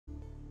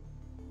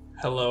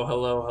Hello,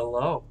 hello,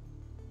 hello.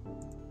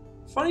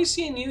 Funny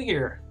seeing you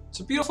here. It's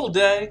a beautiful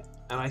day,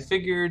 and I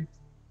figured,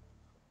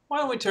 why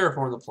don't we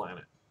terraform the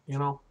planet? You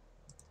know?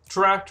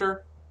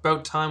 Tractor,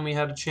 about time we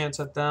had a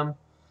chance at them.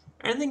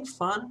 Anything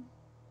fun?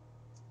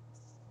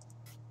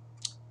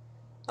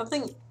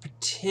 Nothing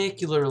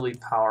particularly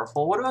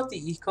powerful. What about the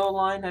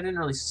Ecoline? I didn't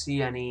really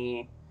see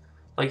any.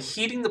 Like,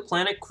 heating the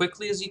planet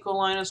quickly as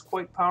Ecoline is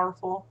quite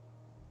powerful.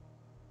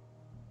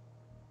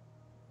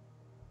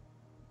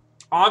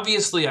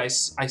 Obviously, I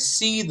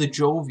see the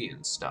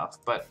Jovian stuff,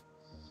 but,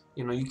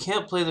 you know, you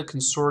can't play the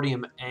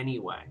Consortium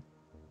anyway.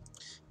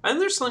 I think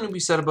there's something to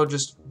be said about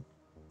just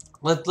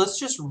let's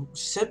just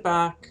sit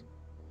back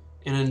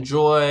and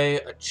enjoy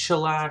a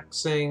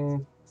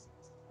chillaxing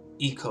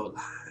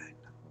Ecoline.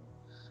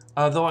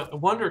 Though I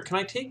wonder, can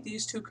I take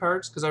these two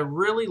cards? Because I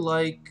really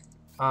like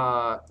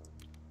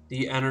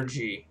the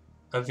energy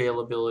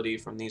availability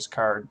from these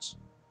cards.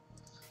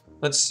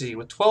 Let's see,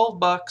 with 12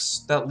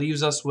 bucks, that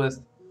leaves us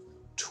with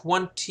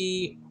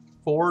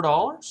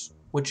 $24,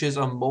 which is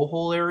a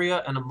mohole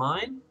area and a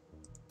mine.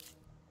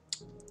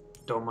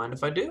 Don't mind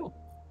if I do.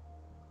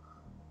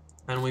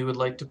 And we would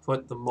like to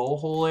put the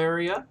mohole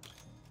area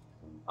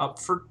up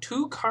for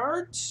 2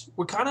 cards.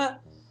 We kind of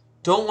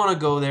don't want to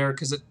go there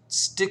because it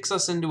sticks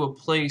us into a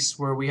place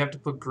where we have to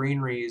put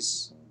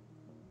greeneries,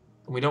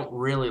 and we don't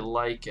really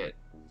like it.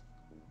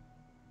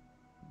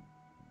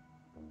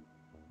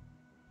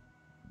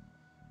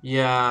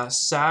 Yeah,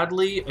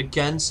 sadly,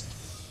 against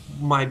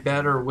my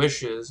better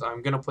wishes,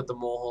 I'm going to put the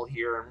mohole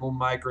here, and we'll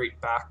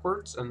migrate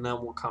backwards, and then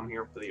we'll come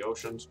here for the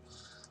oceans.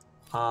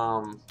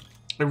 I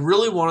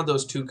really wanted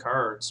those 2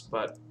 cards,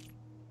 but,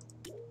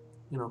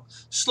 you know,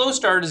 slow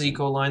start is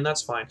Ecoline,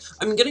 that's fine.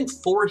 I mean, getting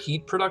 4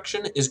 heat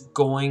production is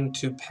going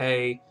to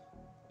pay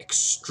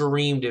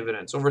extreme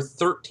dividends. Over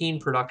 13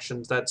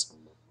 productions, that's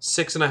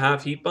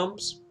 6.5 heat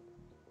bumps.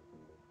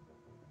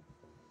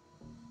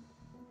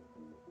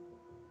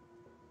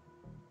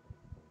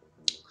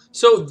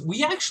 So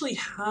we actually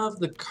have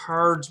the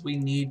cards we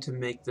need to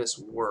make this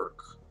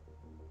work.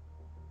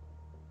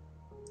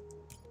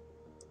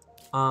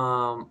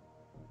 Oh,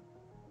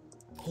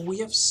 we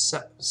have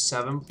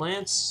 7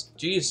 plants?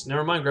 Jeez,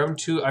 never mind, grab them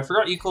 2. I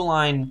forgot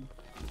Ecoline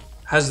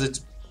has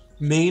its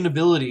main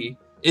ability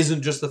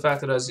isn't just the fact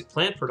that it has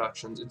plant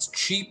productions, it's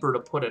cheaper to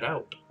put it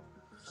out.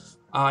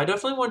 I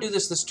definitely want to do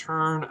this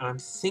turn,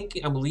 and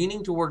I'm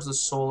leaning towards the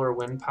solar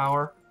wind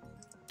power.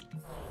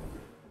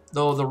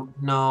 Though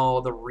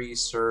the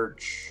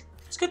research.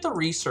 Let's get the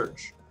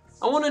research.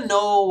 I want to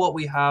know what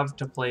we have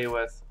to play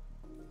with.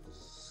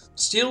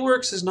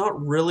 Steelworks is not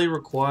really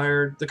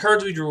required. The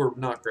cards we drew are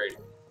not great.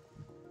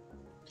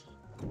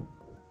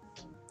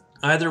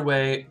 Either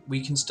way,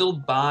 we can still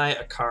buy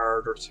a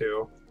card or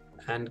 2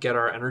 and get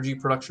our energy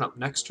production up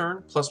next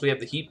turn. Plus we have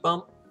the heat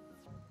bump.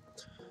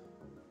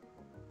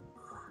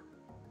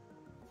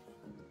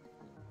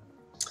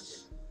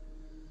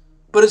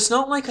 But it's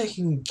not like I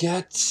can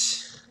get...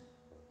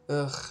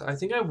 Ugh, I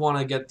think I want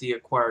to get the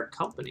acquired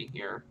company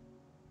here.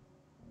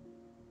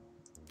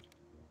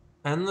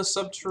 And the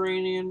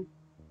subterranean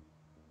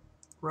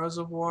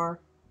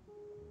reservoir.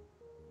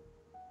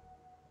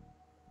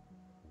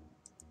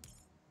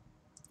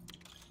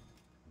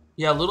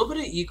 Yeah, a little bit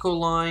of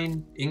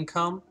Ecoline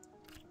income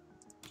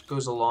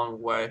goes a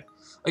long way.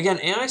 Again,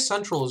 AI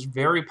Central is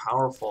very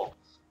powerful,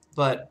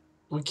 but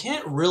we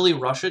can't really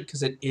rush it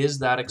because it is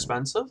that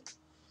expensive.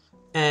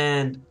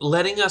 And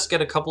letting us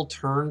get a couple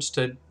turns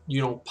to,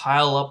 you know,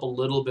 pile up a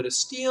little bit of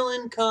steel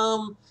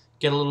income,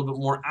 get a little bit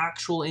more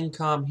actual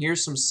income.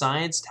 Here's some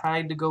science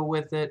tag to go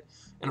with it.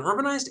 An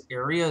urbanized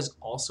area is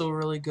also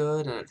really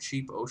good, and a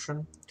cheap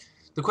ocean.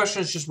 The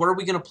question is just, what are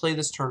we going to play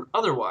this turn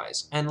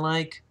otherwise? And,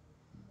 like,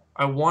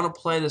 I want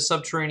to play the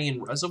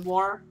subterranean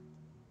reservoir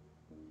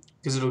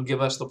because it'll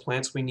give us the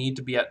plants we need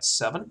to be at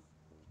 7.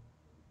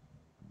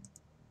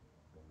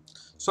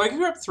 So I can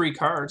grab 3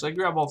 cards. I can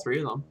grab all 3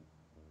 of them.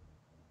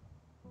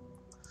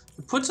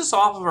 It puts us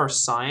off of our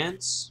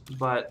science,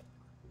 but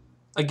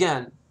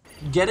again,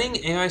 getting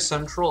AI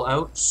Central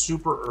out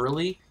super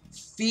early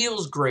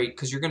feels great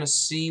because you're going to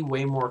see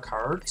way more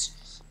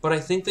cards, but I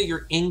think that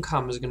your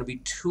income is going to be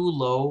too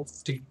low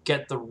to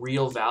get the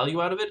real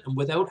value out of it, and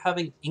without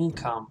having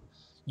income,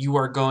 you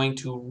are going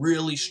to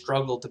really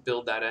struggle to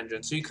build that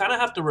engine. So you kind of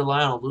have to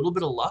rely on a little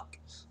bit of luck,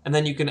 and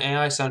then you can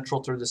AI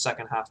Central through the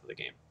second half of the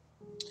game.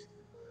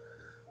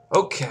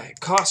 Okay,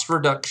 cost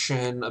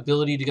reduction,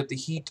 ability to get the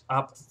heat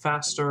up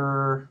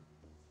faster.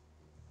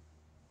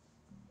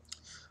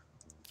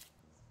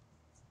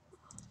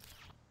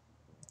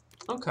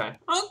 Okay,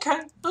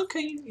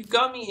 you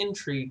got me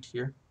intrigued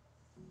here.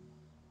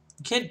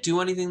 You can't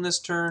do anything this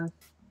turn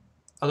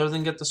other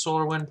than get the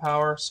solar wind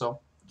power, so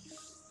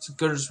it's as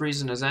good a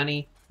reason as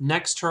any.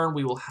 Next turn,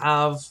 we will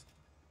have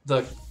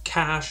the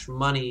cash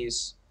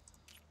monies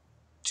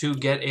to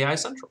get AI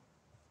Central.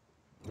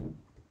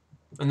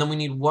 And then we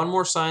need 1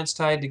 more science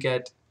tide to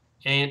get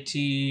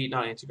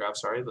not anti-grav,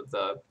 sorry, but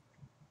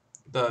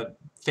the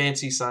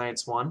fancy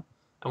science one.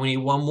 And we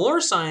need 1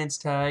 more science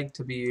tag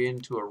to be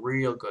into a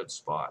real good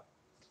spot.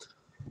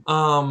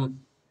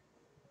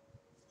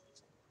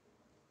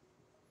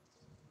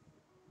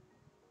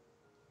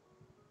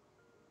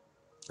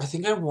 I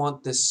think I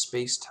want this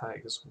space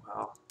tag as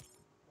well.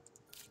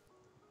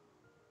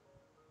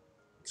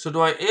 So do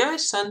I AI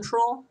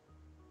Central?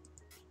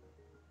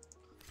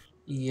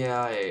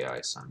 Yeah,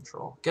 AI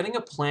Central. Getting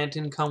a plant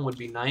income would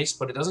be nice,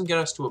 but it doesn't get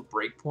us to a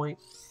breakpoint.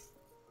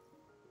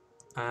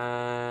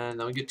 And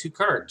then we get 2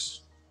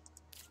 cards.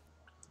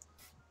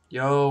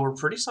 Yo, we're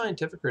pretty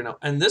scientific right now.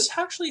 And this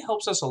actually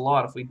helps us a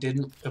lot if we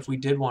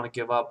did want to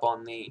give up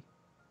on the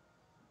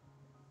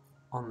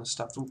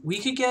stuff. We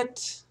could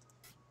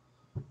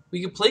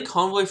play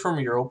Convoy from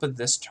Europa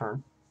this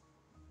turn.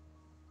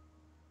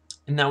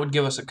 And that would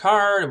give us a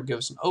card, it would give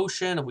us an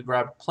ocean, if we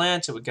grab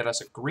plants, it would get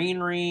us a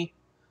greenery.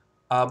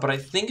 But I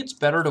think it's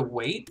better to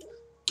wait,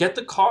 get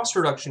the cost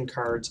reduction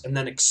cards, and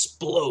then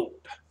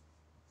explode.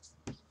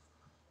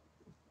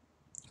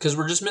 Because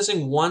we're just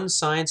missing 1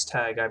 science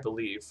tag, I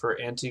believe, for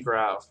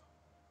anti-grav.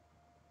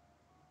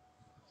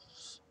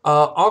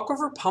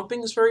 Aquifer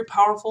pumping is very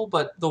powerful,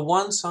 but the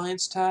 1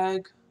 science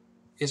tag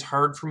is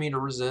hard for me to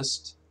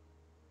resist.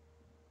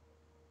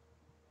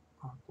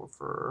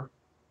 Aquifer.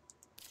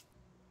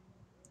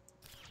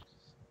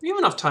 We have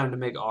enough time to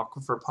make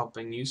aquifer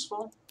pumping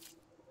useful.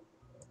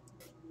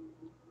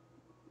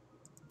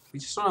 We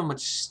just don't have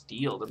much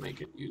steel to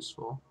make it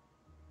useful.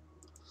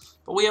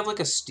 But we have like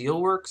a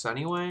steelworks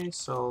anyway,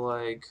 so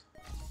like...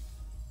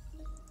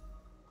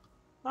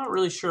 Not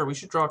really sure. We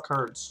should draw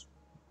cards.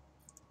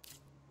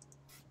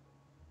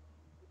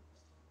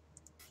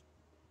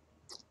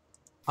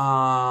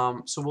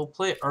 So we'll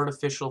play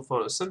artificial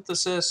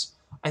photosynthesis.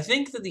 I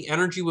think that the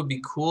energy would be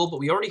cool, but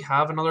we already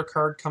have another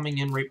card coming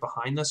in right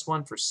behind this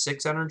one for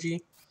 6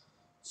 energy.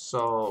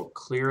 So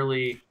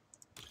clearly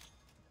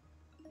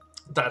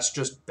that's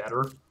just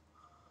better.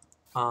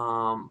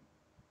 And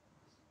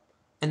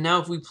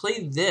now if we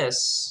play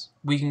this,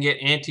 we can get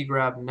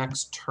anti-grab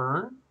next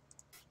turn.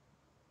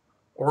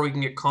 Or we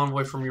can get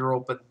Convoy from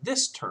Europa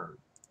this turn.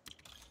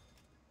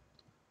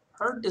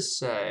 Hard to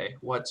say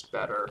what's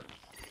better.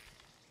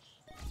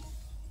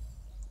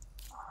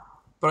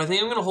 But I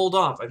think I'm going to hold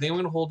off. I think I'm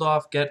going to hold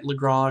off, get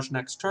Lagrange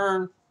next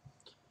turn.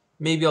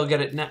 Maybe I'll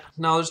get it now.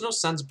 Now, there's no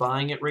sense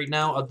buying it right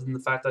now other than the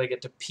fact that I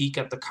get to peek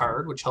at the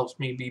card, which helps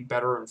me be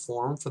better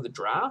informed for the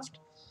draft.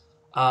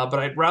 But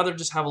I'd rather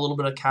just have a little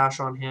bit of cash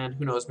on hand.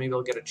 Who knows, maybe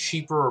I'll get a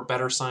cheaper or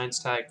better science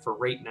tag for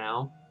right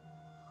now.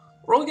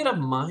 Or I'll get a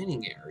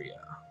mining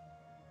area.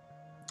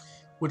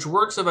 Which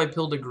works if I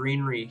build a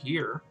greenery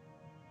here.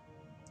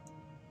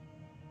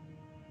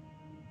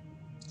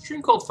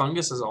 Stream Cold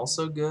Fungus is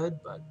also good,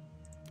 but...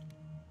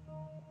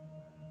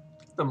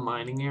 the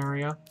mining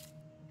area.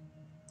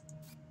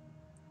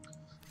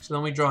 So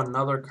then we draw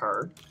another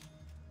card.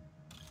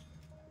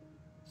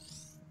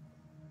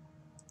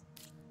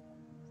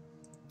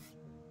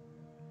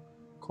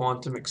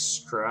 Quantum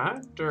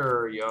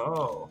Extractor,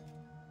 yo.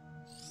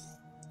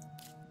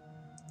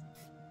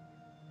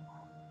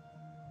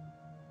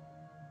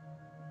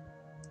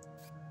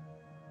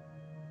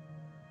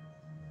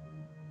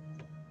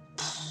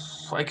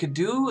 I could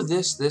do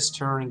this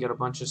turn and get a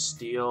bunch of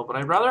steel, but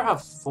I'd rather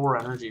have 4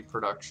 energy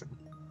production.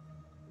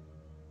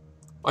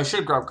 Well, I should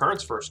have grabbed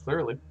cards first,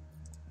 clearly.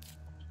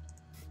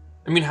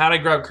 I mean, had I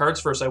grabbed cards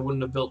first, I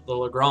wouldn't have built the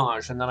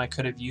Lagrange, and then I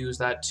could have used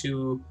that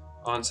 2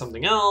 on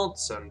something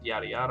else, and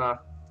yada yada.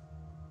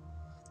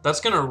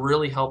 That's going to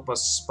really help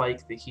us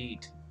spike the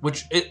heat,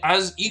 which,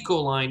 as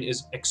Ecoline,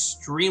 is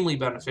extremely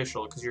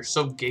beneficial, because you're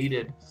so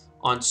gated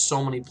on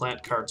so many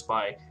plant cards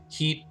by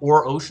heat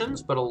or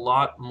oceans, but a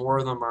lot more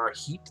of them are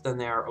heat than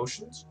they are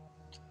oceans.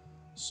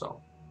 So,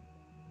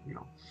 you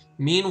know.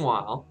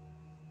 Meanwhile,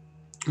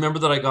 remember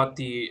that I got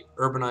the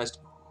urbanized...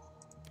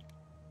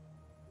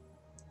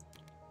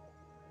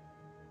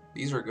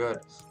 These are good.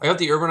 I got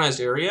the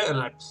urbanized area, and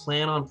I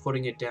plan on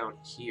putting it down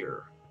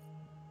here.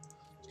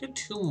 Let's get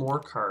 2 more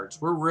cards.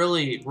 We're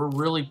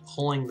really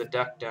pulling the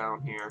deck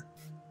down here.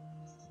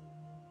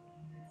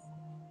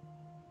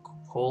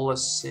 Cupola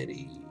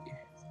City.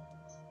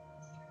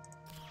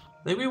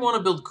 Maybe we want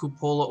to build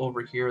Cupola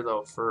over here,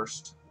 though,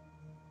 first.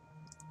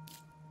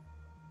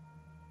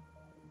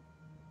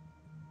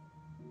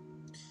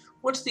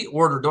 What's the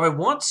order? Do I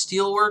want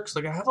Steelworks?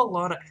 Like, I have a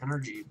lot of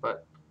energy,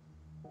 but...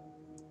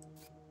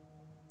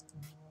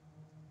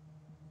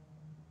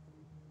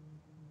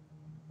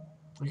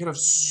 I could have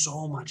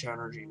so much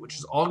energy, which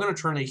is all going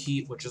to turn to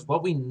heat, which is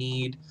what we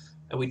need.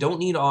 And we don't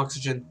need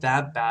oxygen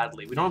that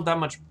badly. We don't have that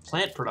much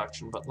plant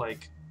production, but,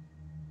 like...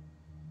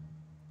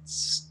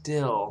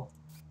 Still...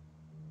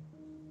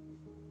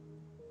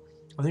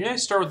 I think I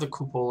start with the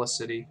Cupola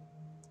City.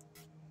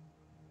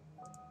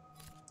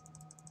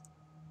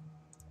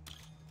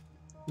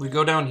 We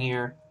go down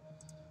here.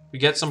 We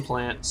get some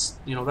plants.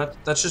 You know,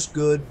 that's just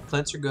good.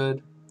 Plants are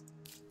good.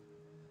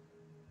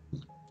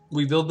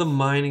 We build the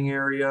mining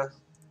area.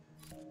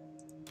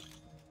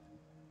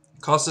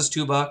 Costs us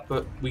 $2,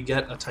 but we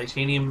get a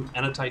titanium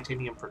and a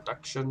titanium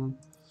production.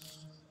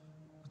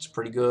 That's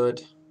pretty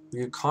good. We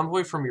get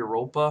Convoy from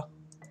Europa.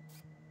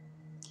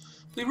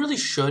 We really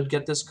should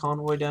get this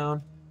Convoy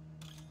down.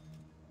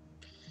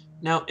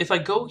 Now, if I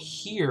go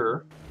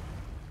here,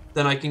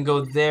 then I can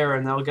go there,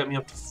 and that'll get me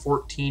up to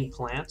 14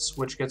 plants,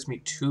 which gets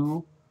me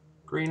 2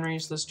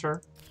 greeneries this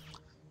turn.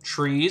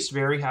 Trees,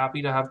 very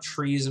happy to have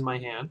trees in my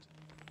hand.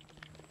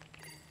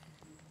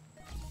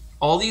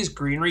 All these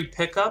greenery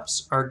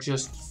pickups are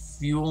just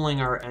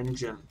fueling our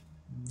engine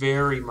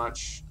very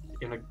much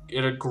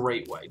in a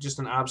great way. Just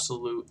an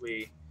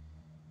absolutely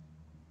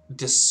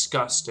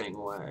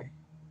disgusting way.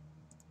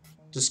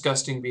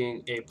 Disgusting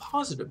being a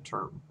positive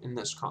term in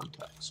this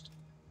context.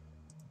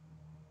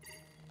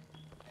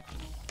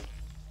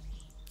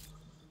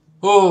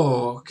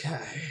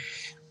 Okay.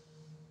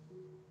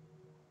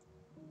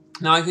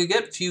 Now I could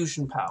get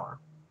fusion power.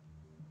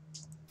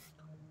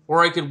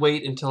 Or I could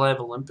wait until I have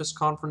Olympus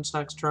Conference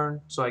next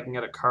turn so I can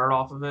get a card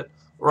off of it.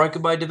 Or I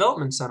could buy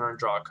Development Center and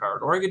draw a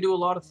card. Or I could do a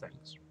lot of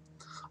things.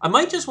 I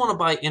might just want to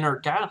buy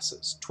inert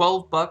gases.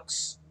 12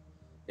 bucks.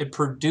 It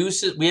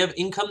produces... We have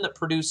income that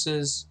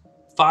produces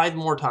 5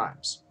 more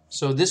times.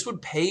 So this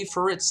would pay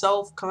for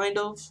itself, kind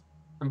of.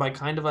 And by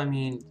kind of, I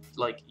mean,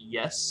 like,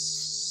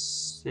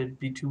 yes. It'd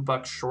be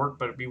 $2 short,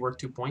 but it'd be worth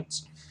 2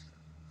 points.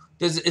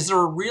 Is there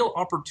a real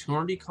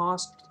opportunity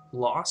cost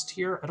lost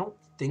here? I don't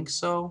think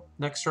so.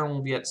 Next turn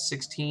we'll be at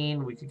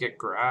 16. We could get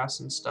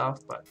grass and stuff,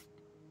 but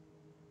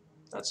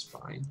that's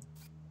fine.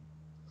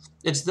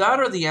 It's that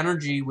or the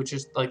energy, which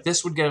is like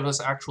this would give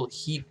us actual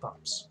heat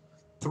bumps.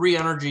 3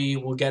 energy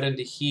will get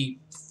into heat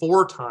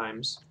 4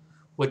 times,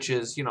 which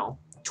is, you know,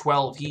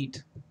 12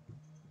 heat.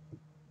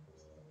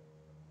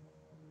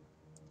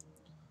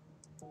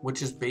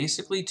 Which is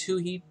basically 2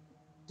 heat.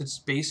 It's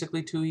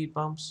basically 2 heat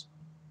bumps.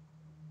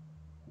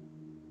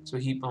 So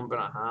heat bump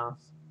and a half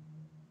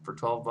for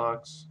 12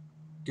 bucks.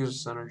 Gives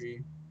us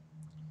energy.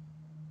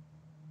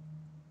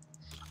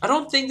 I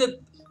don't think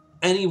that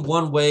any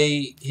one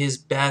way is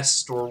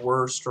best or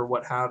worst or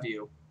what have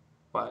you,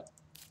 but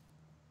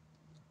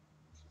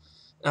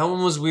that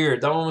one was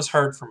weird. That one was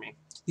hard for me.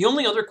 The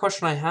only other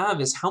question I have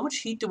is how much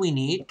heat do we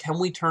need? Can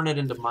we turn it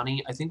into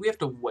money? I think we have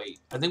to wait.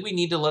 I think we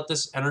need to let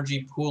this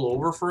energy pool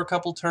over for a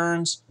couple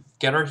turns,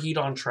 get our heat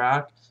on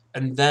track,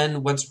 and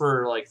then once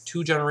we're like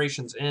 2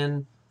 generations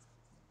in,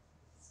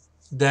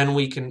 then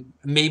we can,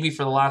 maybe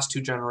for the last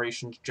 2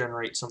 generations,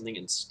 generate something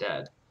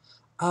instead.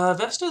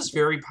 Vesta is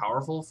very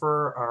powerful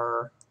for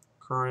our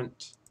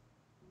current...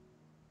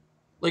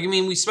 Like, I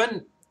mean, we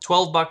spend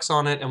 12 bucks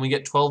on it, and we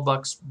get 12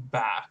 bucks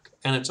back,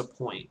 and it's a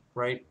point,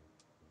 right?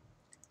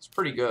 It's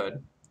pretty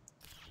good.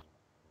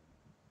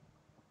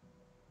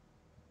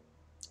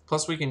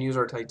 Plus, we can use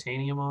our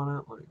titanium on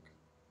it. Like,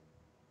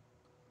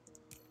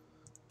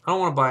 I don't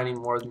want to buy any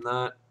more than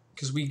that,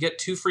 because we get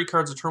 2 free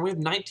cards a turn. We have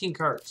 19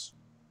 cards.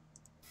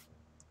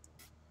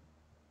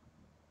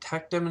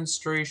 Tech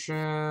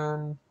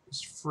demonstration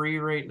is free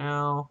right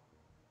now.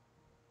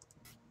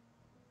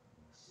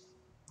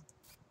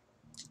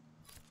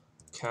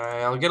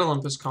 Okay, I'll get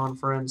Olympus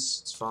Conference.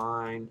 It's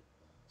fine.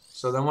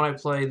 So then when I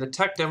play the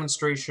tech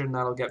demonstration,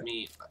 that'll get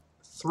me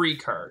 3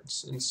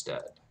 cards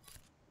instead.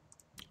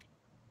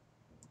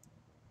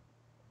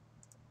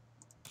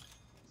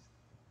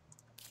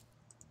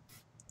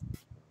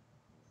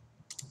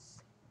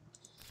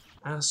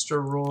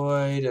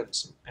 Asteroid and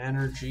some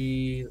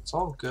energy. It's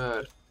all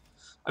good.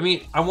 I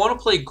mean, I want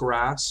to play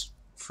grass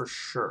for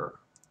sure.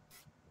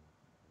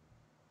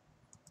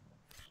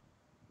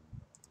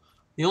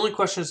 The only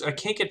question is I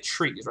can't get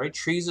trees, right?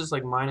 Trees is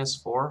like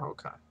 -4?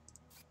 Okay.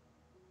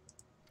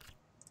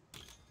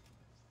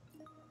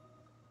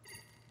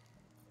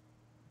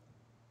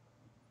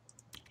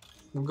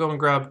 We'll go and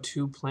grab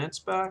 2 plants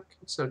back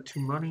instead of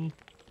 2 money.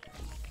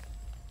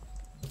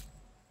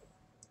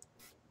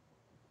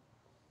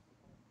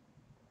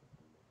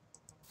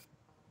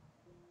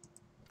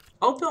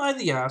 I'll buy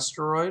the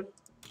asteroid.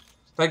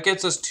 That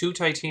gets us 2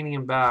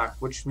 titanium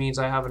back, which means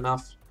I have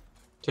enough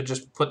to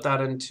just put that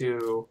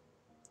into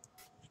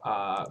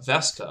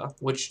Vesta,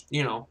 which,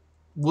 you know,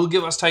 will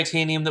give us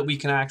titanium that we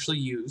can actually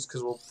use,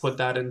 because we'll put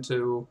that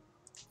into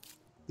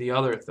the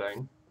other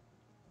thing.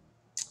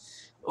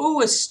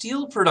 Oh, a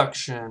steel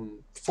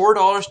production.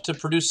 $4 to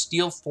produce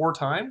steel 4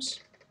 times?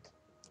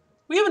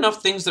 We have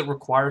enough things that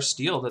require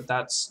steel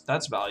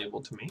that's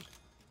valuable to me.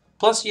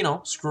 Plus, you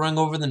know, screwing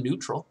over the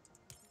neutral.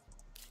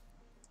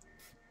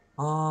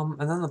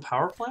 And then the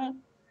power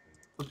plant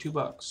for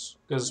 $2,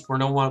 because we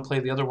don't want to play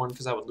the other one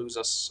because that would lose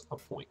us a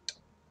point.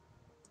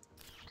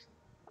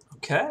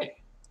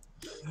 Okay.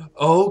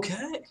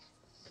 Okay.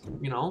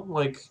 You know,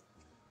 like,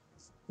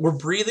 we're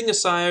breathing a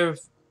sigh of,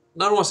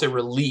 I don't want to say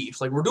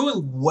relief, like, we're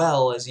doing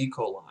well as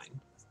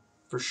Ecoline,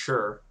 for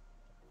sure.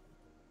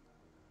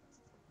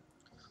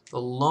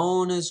 The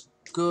loan is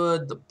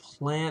good, the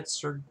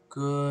plants are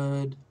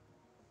good.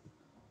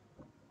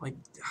 Like,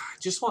 I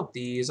just want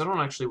these. I don't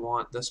actually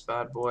want this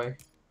bad boy.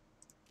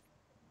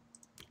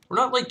 We're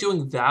not, like,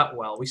 doing that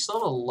well. We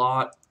still have a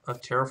lot of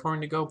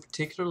terraforming to go,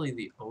 particularly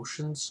the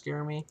oceans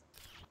scare me.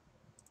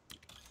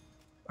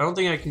 I don't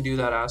think I can do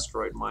that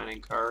asteroid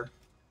mining card.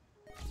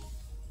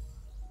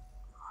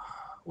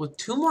 With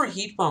 2 more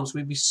heat bumps,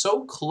 we'd be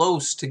so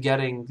close to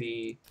getting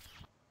the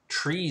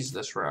trees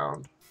this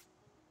round.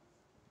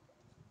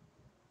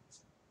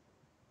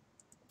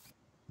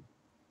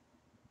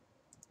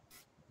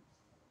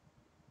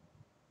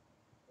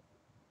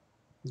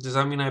 Does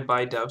that mean I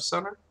buy Dev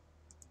Center?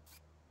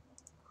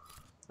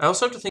 I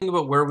also have to think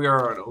about where we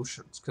are on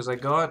oceans, because I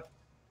got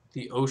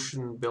the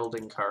ocean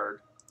building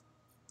card.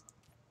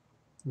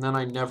 And then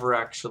I never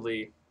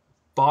actually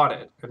bought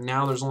it. And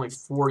now there's only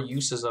 4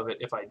 uses of it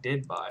if I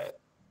did buy it.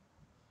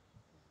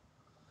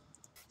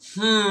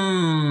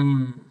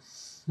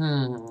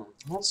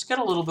 Let's get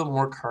a little bit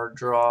more card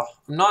draw.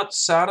 I'm not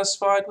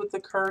satisfied with the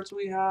cards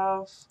we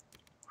have.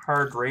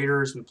 Hard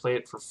Raiders, we play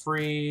it for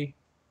free.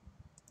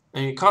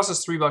 And it costs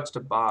us $3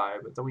 to buy,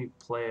 but then we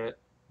play it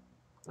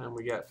and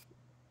we get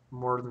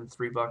more than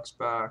 $3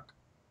 back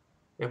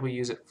if we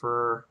use it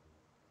for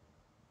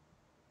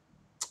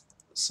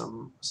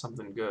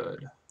something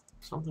good.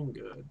 Something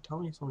good. Tell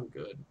me something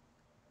good.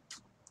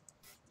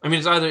 I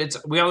mean,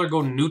 we either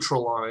go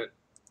neutral on it,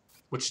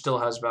 which still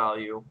has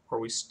value, or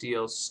we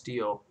steal.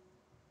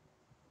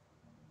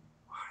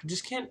 I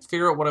just can't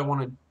figure out what I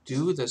want to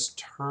do this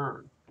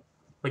turn.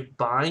 Like,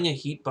 buying a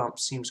heat bump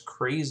seems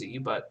crazy,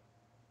 but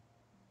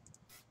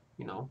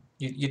you know,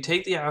 you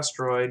take the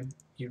asteroid,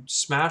 you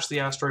smash the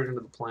asteroid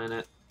into the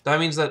planet. That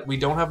means that we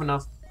don't have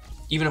enough,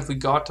 even if we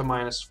got to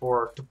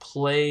 -4, to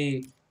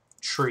play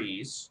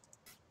trees.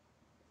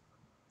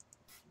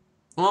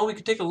 Well, we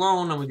could take a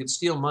loan and we could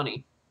steal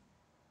money.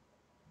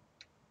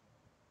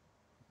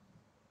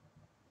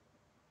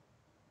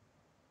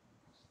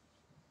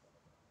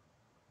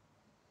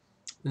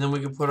 And then we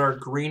could put our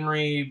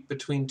greenery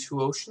between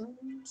 2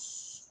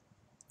 oceans.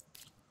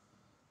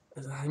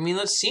 I mean,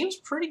 that seems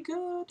pretty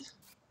good.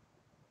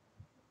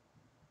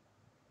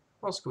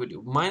 What else could we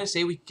do?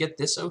 -8, we could get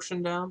this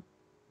ocean down.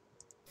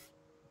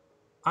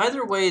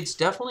 Either way, it's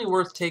definitely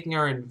worth taking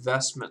our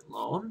investment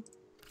loan.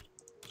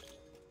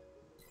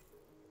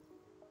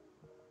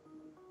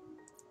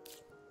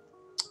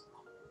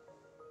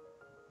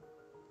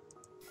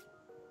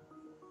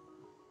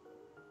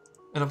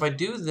 And if I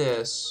do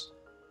this,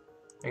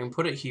 I can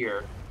put it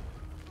here.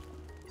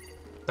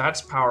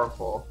 That's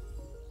powerful.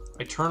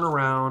 I turn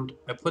around,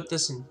 I put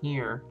this in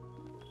here.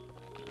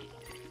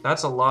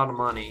 That's a lot of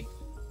money.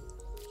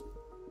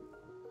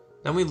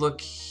 Then we look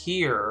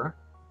here.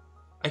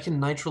 I can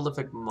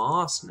nitrolithic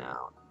moss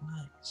now.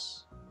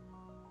 Nice.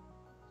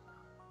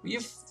 We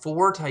have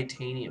 4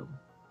 titanium.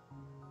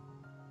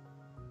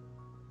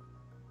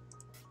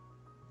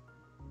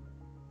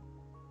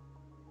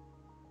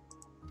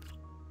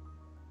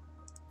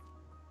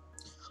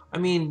 I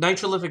mean,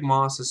 nitrolithic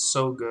moss is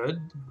so good,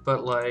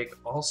 but like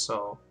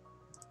also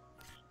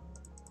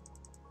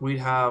we'd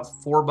have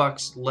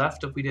 $4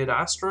 left if we did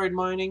asteroid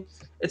mining.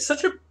 It's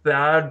such a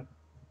bad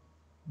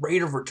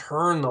rate of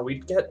return though.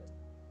 We'd get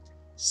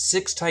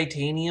 6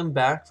 titanium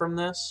back from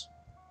this.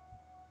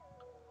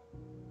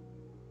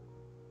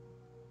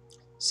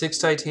 6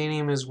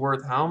 titanium is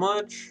worth how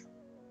much?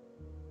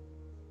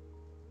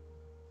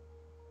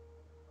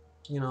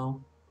 You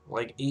know,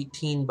 like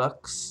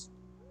 $18.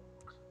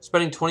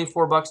 Spending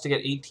 $24 to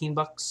get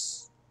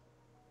 $18.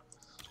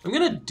 I'm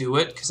gonna do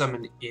it because I'm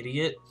an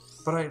idiot,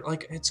 but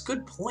it's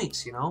good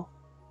points, you know?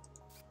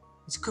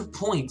 It's good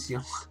points, you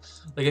know?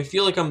 Like, I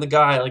feel like I'm the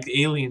guy, like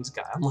the aliens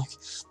guy. I'm like,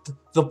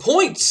 the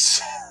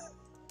points!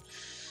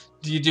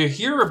 Did you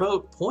hear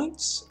about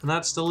points? And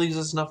that still leaves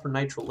us enough for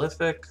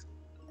nitrolithic.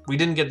 We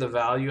didn't get the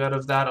value out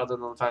of that other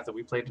than the fact that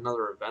we played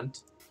another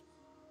event.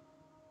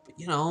 But,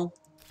 you know,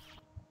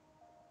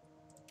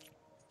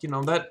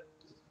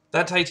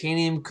 that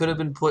titanium could have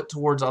been put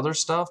towards other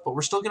stuff, but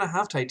we're still going to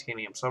have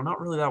titanium, so I'm not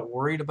really that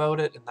worried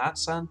about it in that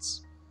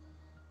sense.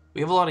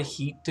 We have a lot of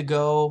heat to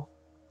go.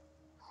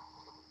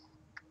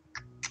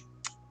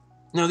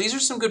 Now, these are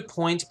some good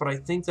points, but I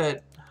think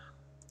that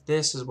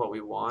this is what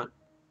we want.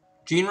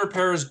 Gene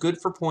repair is good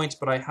for points,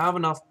 but I have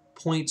enough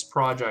points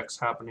projects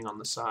happening on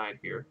the side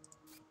here.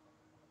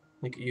 I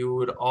think you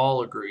would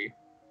all agree.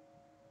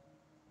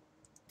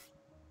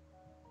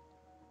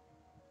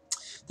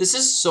 This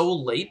is so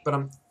late, but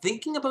I'm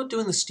thinking about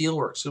doing the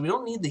steelwork, so we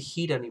don't need the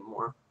heat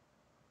anymore.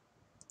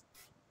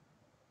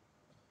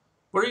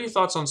 What are your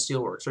thoughts on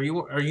steelworks?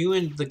 Are you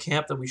in the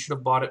camp that we should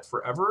have bought it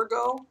forever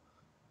ago,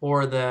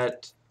 or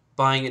that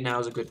buying it now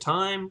is a good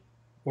time,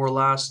 or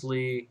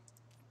lastly,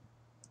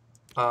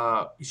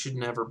 you should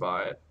never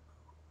buy it?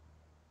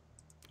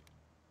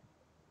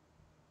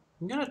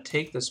 I'm gonna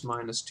take this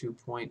 -2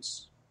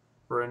 points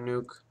for a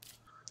nuke.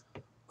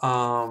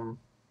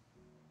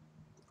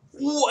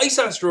 Ooh, ice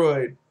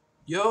asteroid!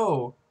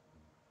 Yo!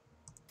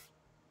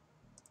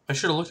 I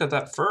should have looked at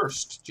that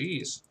first.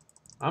 Jeez.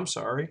 I'm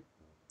sorry.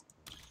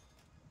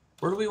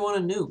 Where do we want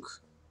to nuke?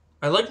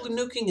 I like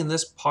nuking in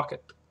this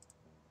pocket.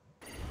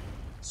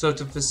 So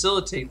to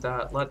facilitate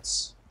that,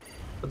 let's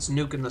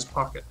nuke in this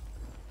pocket.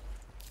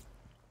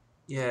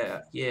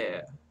 Yeah.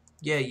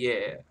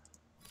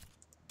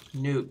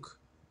 Nuke.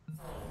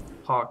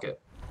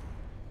 Pocket.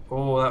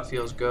 Oh, that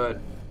feels good.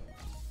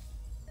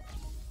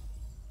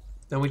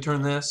 Then we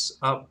turn this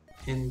up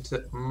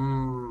into...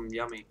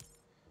 yummy.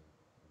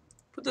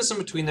 Put this in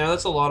between there.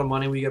 That's a lot of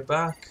money we get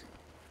back.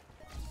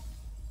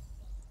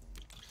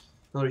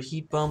 Another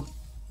heat bump.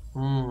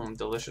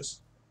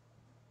 Delicious.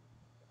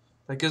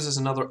 That gives us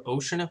another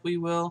ocean, if we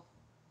will.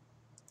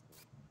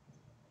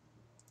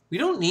 We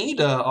don't need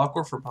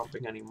Aqua for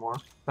pumping anymore.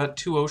 That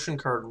 2 ocean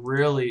card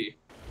really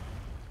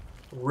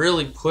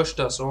pushed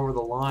us over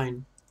the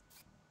line.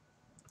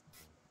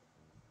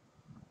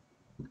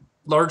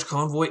 Large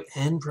convoy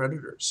and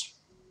predators.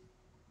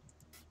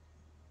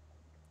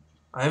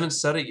 I haven't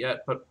said it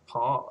yet, but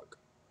Pog.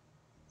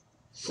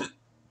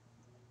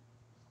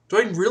 Do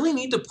I really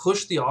need to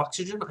push the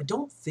oxygen? I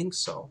don't think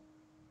so.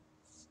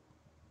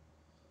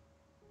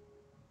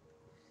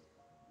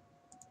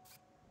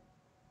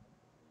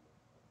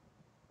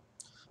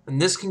 And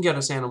this can get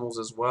us animals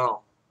as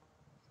well.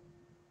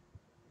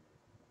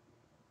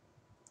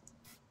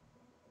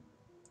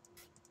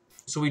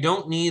 So we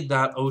don't need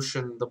that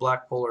ocean, the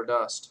black polar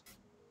dust.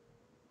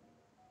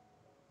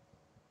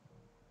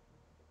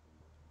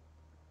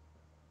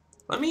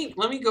 Let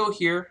me go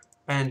here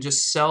and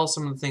just sell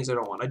some of the things I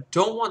don't want. I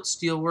don't want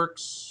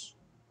steelworks.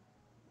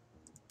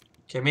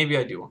 Okay, maybe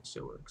I do want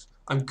steelworks.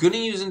 I'm gonna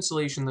use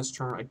insulation this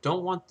turn. I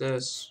don't want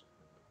this.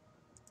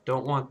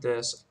 Don't want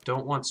this.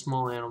 Don't want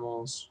small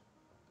animals.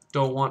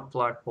 Don't want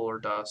black polar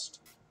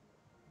dust.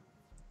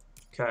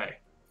 Okay.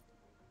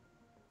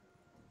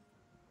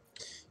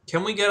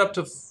 Can we get up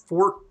to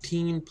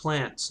 14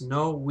 plants?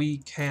 No, we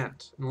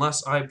can't.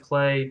 Unless I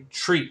play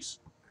trees,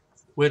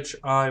 which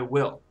I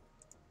will.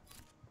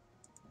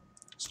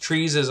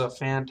 Trees is a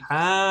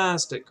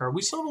fantastic card.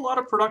 We still have a lot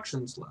of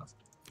productions left.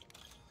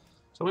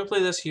 So I'm going to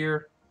play this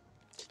here.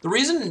 The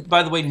reason,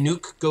 by the way,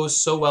 Nuke goes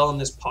so well in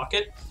this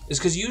pocket is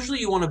because usually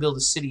you want to build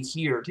a city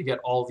here to get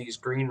all these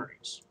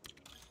greeneries.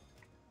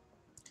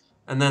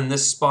 And then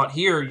this spot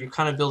here, you're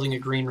kind of building a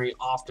greenery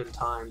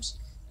oftentimes,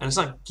 and it's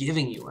not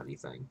giving you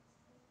anything.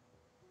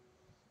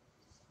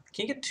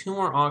 Can you get 2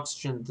 more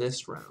oxygen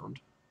this round?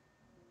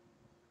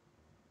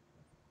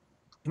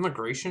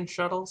 Immigration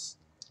shuttles?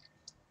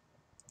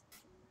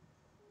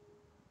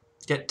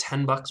 Get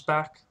 $10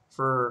 back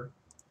for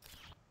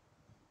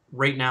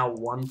right now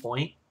 1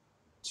 point?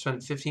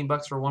 Spend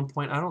 $15 for 1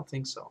 point? I don't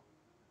think so.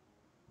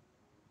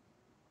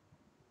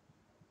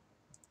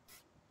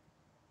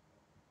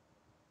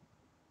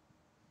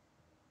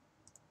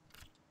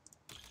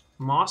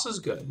 Moss is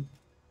good.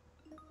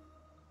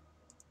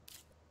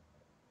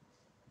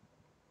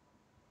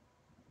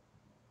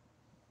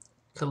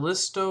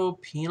 Callisto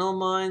Penal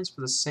Mines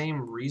for the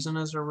same reason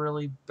as a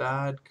really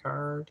bad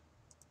card.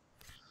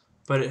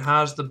 But it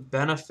has the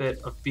benefit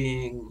of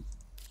being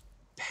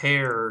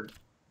paired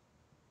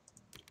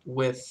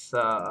with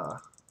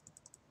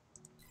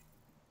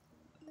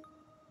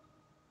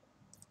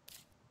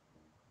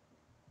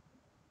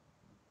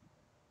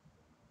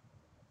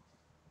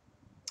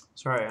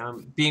sorry,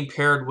 I'm being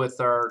paired with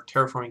our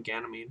Terraforming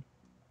Ganymede.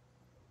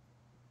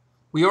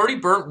 We already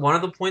burnt one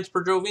of the points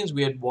per Jovians.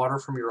 We had water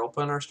from Europa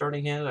in our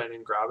starting hand. I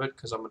didn't grab it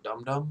because I'm a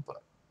dum-dum,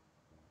 but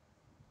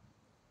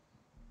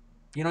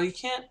you know, you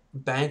can't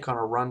bank on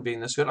a run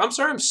being this good. I'm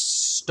sorry I'm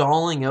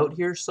stalling out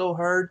here so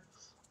hard.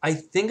 I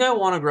think I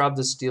want to grab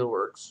the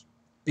Steelworks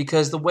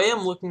because the way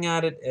I'm looking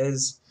at it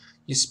is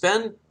you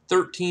spend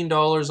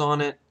 $13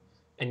 on it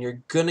and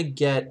you're going to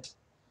get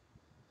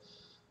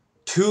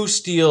 2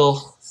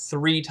 steel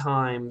 3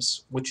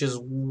 times, which is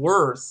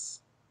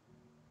worth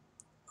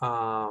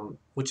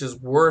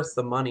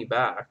the money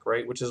back,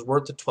 right? Which is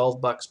worth the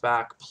 $12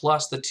 back,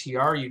 plus the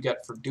TR you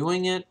get for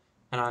doing it,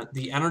 and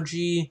the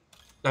energy.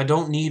 I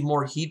don't need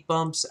more heat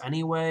bumps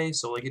anyway,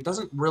 so like it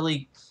doesn't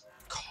really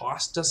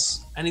cost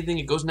us anything.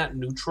 It goes net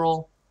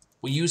neutral.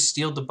 We use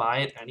steel to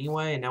buy it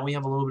anyway, and now we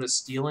have a little bit of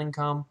steel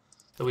income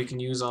that we can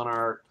use on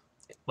our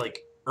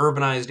like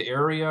urbanized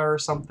area or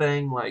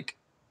something. Like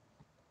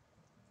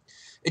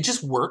it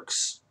just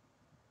works.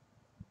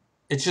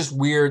 It's just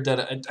weird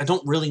that I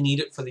don't really need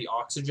it for the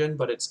oxygen,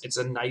 but it's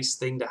a nice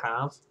thing to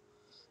have.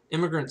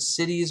 Immigrant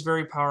City is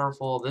very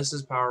powerful. This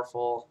is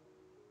powerful.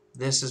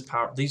 This is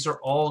powerful. These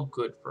are all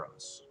good for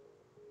us.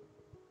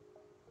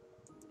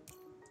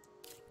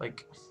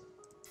 Like,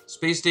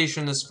 Space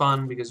Station is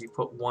fun because you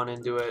put 1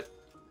 into it.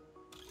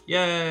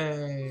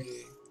 Yay!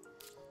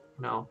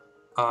 No.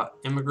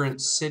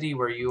 Immigrant City,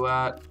 where you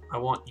at? I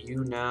want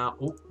you now.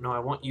 Oh, no, I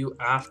want you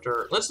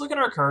after. Let's look at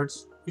our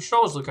cards. We should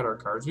always look at our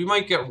cards. We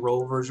might get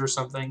rovers or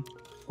something,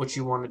 which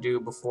you want to do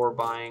before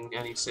buying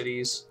any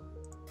cities.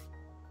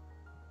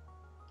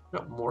 We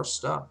got more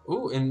stuff.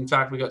 Ooh, in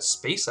fact, we got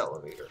Space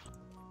Elevator.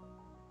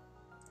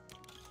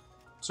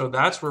 So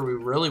that's where we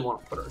really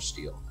want to put our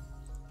steel.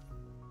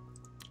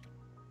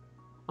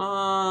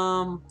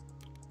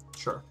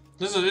 Sure.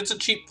 It's a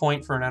cheap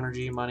point for an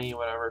energy, money,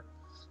 whatever.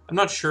 I'm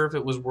not sure if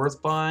it was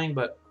worth buying,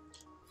 but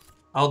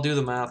I'll do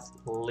the math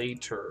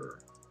later.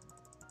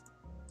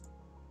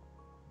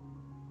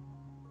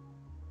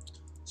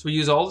 So we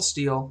use all the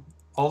steel,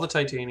 all the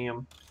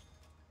titanium.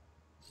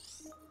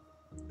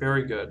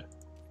 Very good.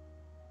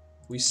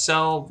 We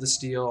sell the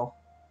steel.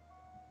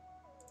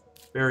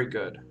 Very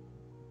good.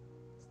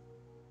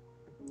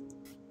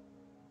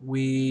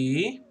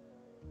 We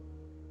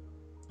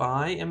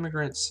buy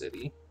Immigrant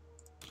City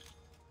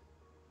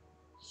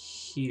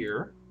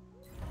here.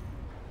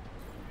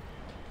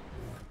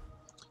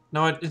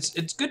 Now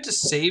it's good to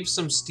save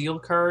some steel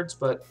cards,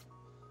 but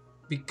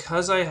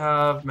because I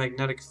have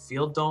magnetic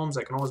field domes,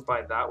 I can always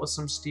buy that with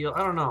some steel.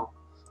 I don't know.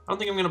 I don't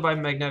think I'm going to buy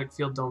magnetic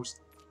field domes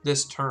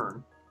this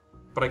turn,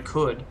 but I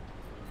could.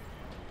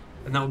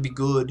 And that would be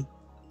good.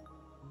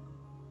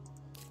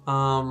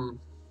 I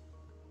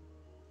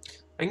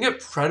can get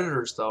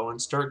predators, though,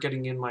 and start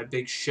getting in my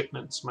big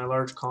shipments, my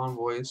large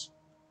convoys.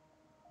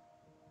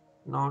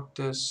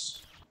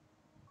 Noctis.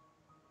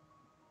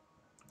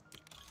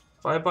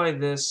 If I buy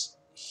this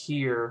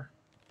here,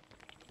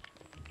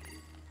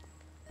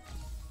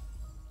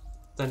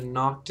 then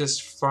Noctis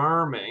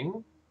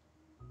farming.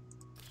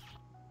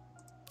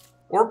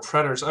 Or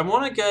predators. I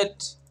want to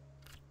get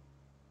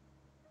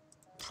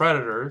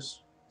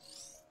predators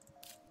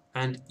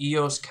and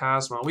Eos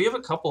Chasma. We have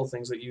a couple of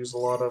things that use a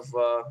lot of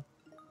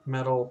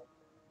metal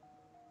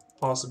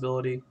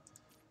possibility.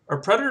 Our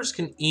predators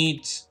can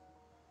eat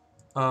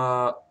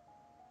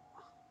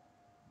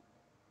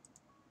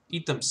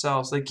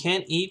themselves. They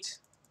can't eat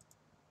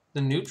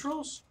the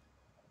neutrals?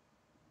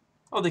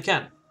 Oh, they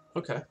can.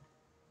 Okay.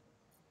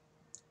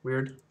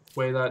 Weird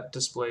way that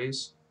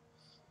displays.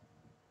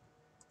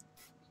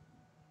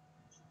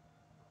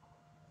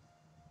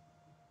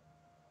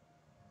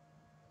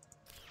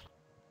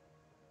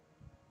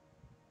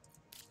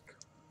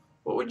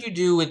 What would you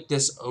do with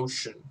this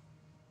ocean?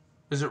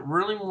 Is it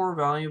really more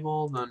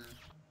valuable than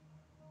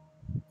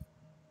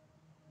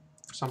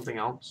something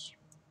else?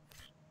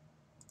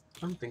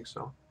 I don't think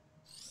so.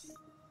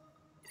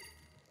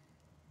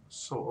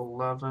 So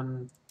 11.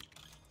 I'm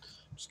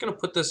just going to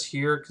put this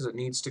here because it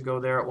needs to go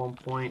there at one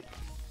point.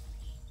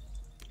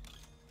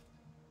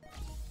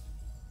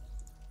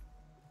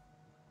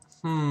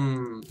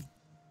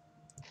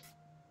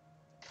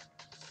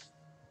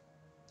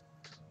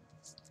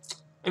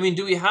 I mean,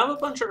 do we have a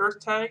bunch of Earth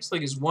tags?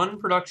 Like, is one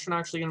production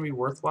actually going to be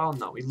worthwhile?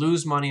 No, we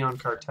lose money on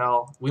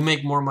cartel. We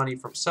make more money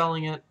from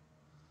selling it.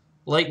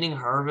 Lightning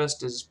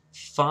Harvest is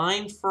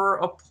fine for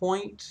a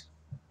point.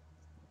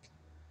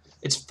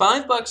 It's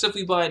 $5 if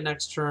we buy it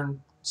next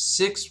turn,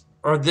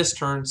 this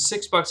turn,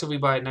 $6 if we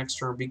buy it next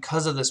turn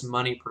because of this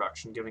money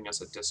production giving us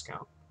a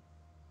discount.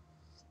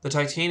 The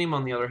titanium,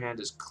 on the other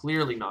hand, is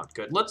clearly not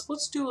good.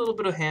 Let's do a little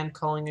bit of hand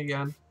culling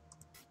again,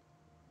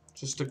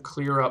 just to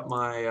clear up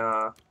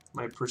my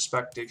my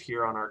perspective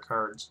here on our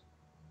cards.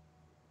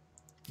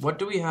 What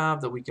do we have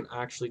that we can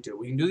actually do?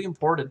 We can do the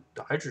imported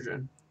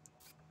hydrogen.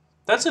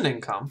 That's an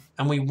income,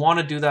 and we want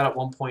to do that at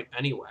one point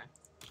anyway.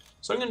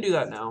 So I'm going to do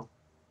that now.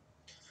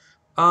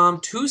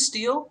 2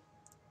 steel,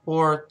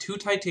 or 2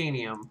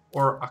 titanium,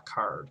 or a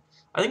card.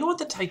 I think with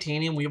the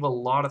titanium, we have a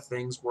lot of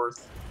things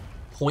worth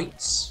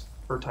points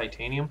for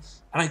titanium.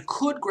 And I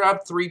could grab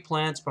 3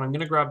 plants, but I'm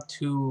going to grab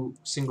 2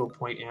 single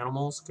point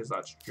animals, because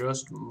that's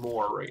just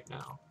more right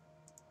now.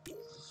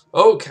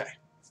 Okay.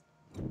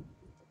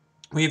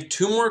 We have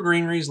 2 more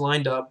greeneries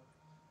lined up,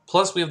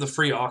 plus we have the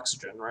free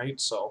oxygen, right?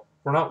 So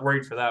we're not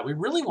worried for that. We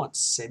really want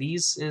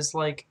cities is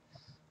like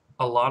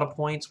a lot of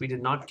points. We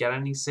did not get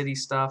any city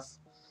stuff.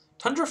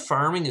 Tundra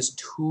farming is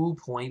 2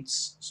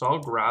 points, so I'll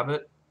grab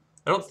it.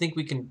 I don't think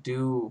we can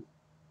do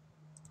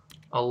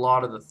a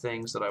lot of the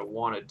things that I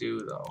want to do,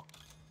 though.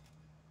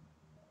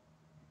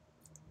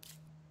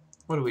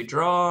 What do we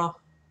draw?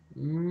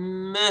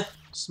 Meh.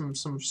 Some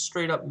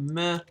straight up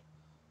meh.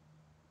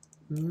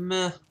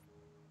 Meh.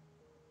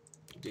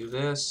 Do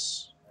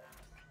this.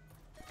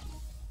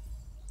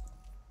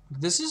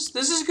 This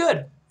is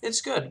good. It's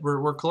good.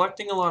 We're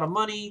collecting a lot of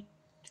money.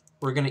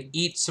 We're gonna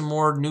eat some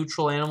more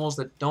neutral animals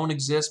that don't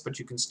exist, but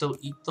you can still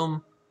eat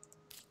them.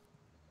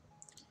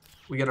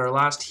 We get our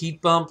last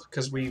heat bump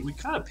because we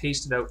kind of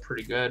paced it out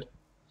pretty good.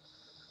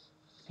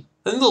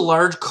 I think the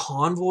large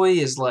convoy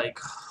is like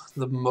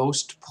the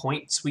most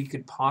points we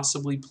could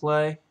possibly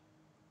play.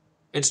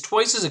 It's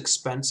twice as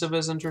expensive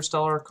as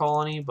Interstellar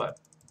Colony, but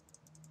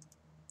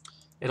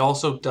it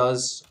also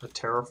does a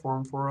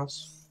terraform for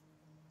us.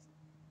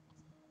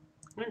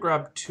 I'm going to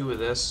grab 2 of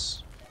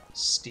this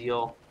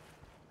steel.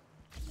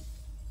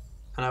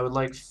 And I would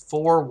like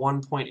 4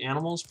 1-point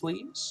animals,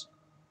 please.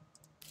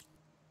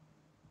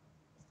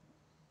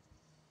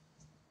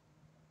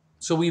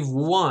 So we've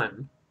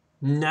won.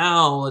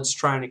 Now let's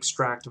try and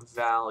extract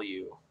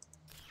value.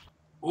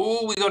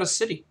 Ooh, we got a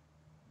city.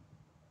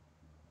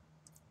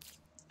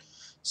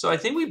 So I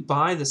think we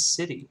buy the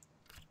city.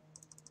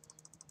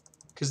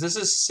 Because this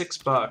is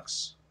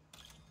 $6.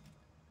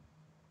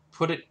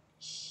 Put it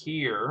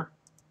here.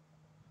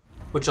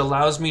 Which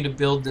allows me to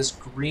build this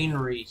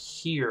greenery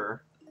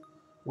here.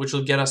 Which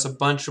will get us a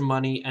bunch of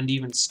money and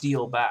even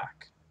steel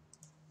back.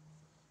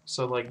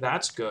 So, like,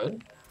 that's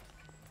good.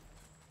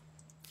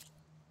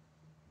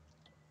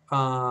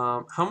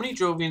 How many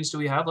Jovians do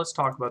we have? Let's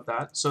talk about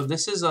that. So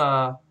this is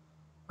a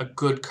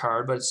good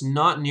card, but it's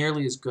not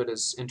nearly as good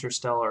as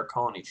Interstellar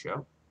Colony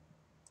Ship.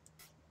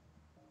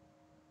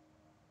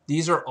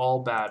 These are all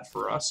bad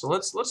for us. So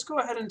let's go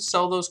ahead and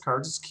sell those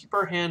cards. Let's keep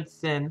our hand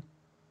thin.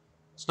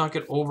 Let's not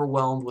get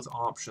overwhelmed with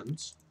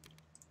options.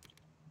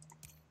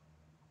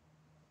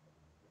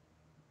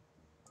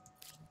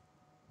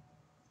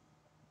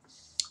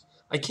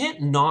 I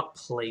can't not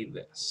play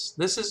this.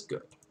 This is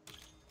good.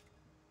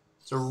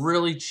 It's It's a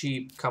really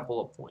cheap couple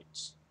of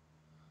points.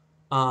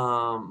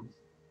 How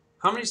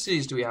many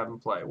cities do we have in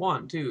play?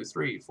 1, 2,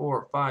 3,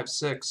 4, 5,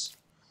 6.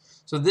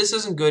 So this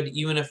isn't good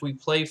even if we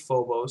play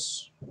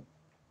Phobos.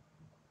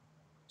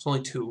 It's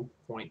only 2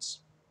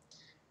 points.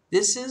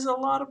 This is a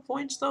lot of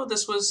points though.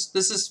 This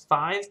is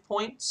 5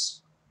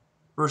 points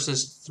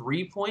versus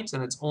 3 points,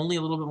 and it's only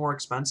a little bit more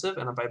expensive.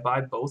 And if I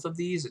buy both of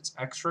these, it's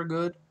extra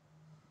good.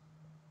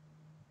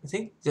 I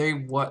think they're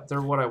what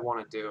I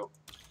want to do.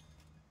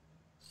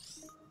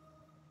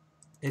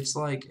 It's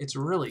like, it's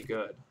really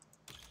good.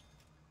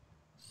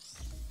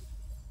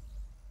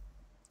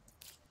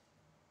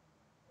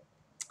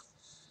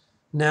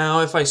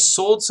 Now, if I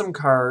sold some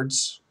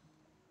cards,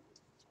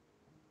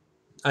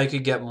 I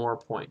could get more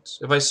points.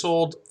 If I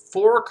sold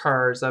 4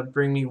 cards, that'd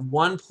bring me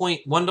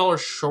 $1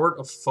 short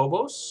of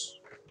Phobos.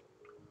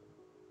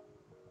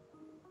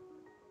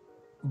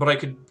 But I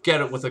could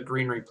get it with a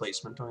green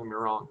replacement, don't get me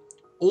wrong.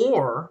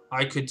 Or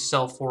I could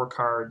sell 4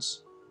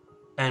 cards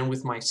and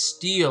with my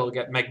steal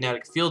get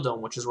Magnetic Field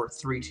Dome, which is worth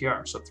 3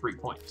 TR, so 3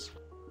 points.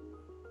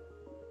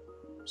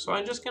 So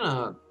I'm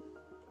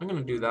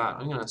gonna do that.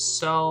 I'm gonna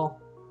sell.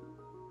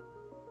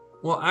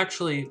 Well,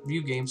 actually,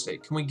 view game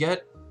state. Can we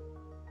get?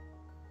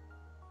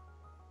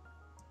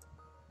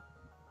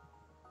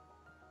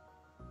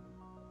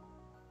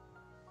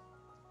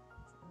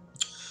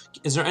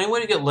 Is there any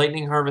way to get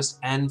Lightning Harvest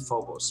and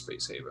Phobos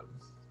Space Haven?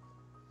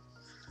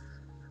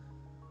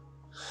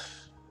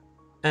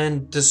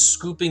 And does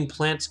scooping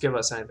plants give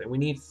us anything? We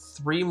need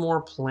 3 more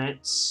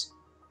plants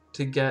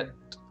to get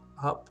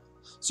up.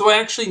 So I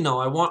actually no.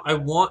 I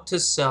want to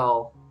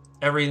sell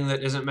everything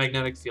that isn't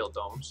Magnetic Field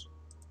Domes.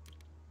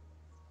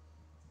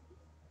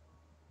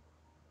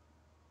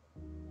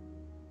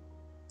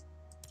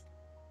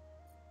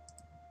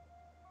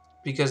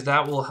 Because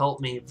that will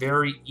help me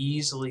very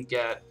easily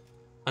get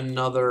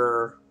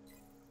another,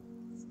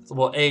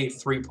 well, A,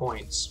 3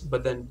 points,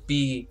 but then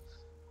B,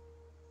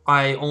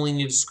 I only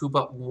need to scoop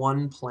up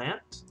 1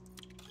 plant.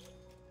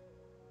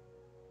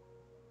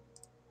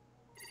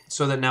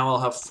 So that now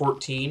I'll have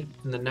 14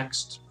 in the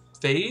next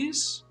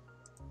phase.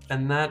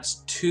 And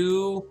that's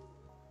 2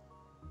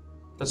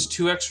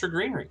 extra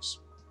greeneries.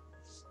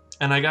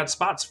 And I got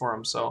spots for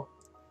them, so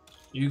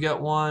you get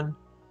 1.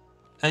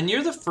 And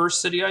you're the first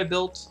city I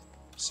built,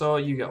 so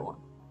you get 1.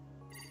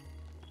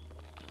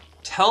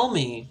 Tell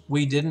me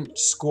we didn't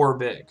score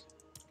big.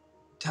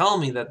 Tell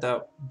me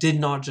that did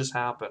not just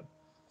happen.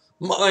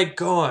 My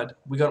God,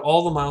 we got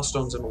all the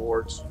milestones and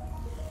awards.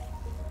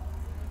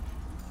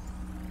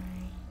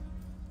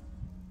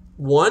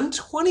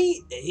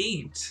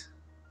 128.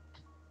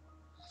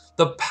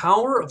 The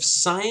power of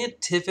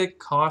scientific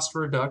cost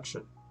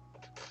reduction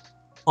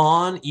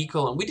on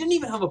Ecoline. We didn't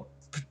even have a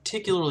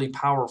particularly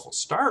powerful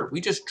start. We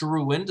just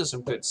drew into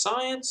some good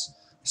science,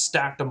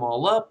 stacked them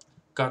all up,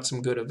 got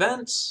some good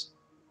events.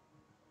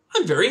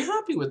 I'm very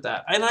happy with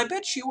that, and I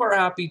bet you are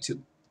happy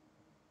too.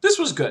 This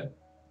was good.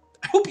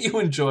 I hope you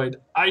enjoyed.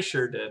 I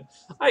sure did.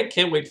 I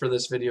can't wait for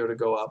this video to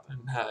go up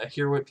and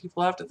hear what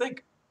people have to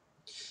think.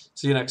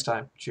 See you next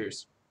time.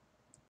 Cheers.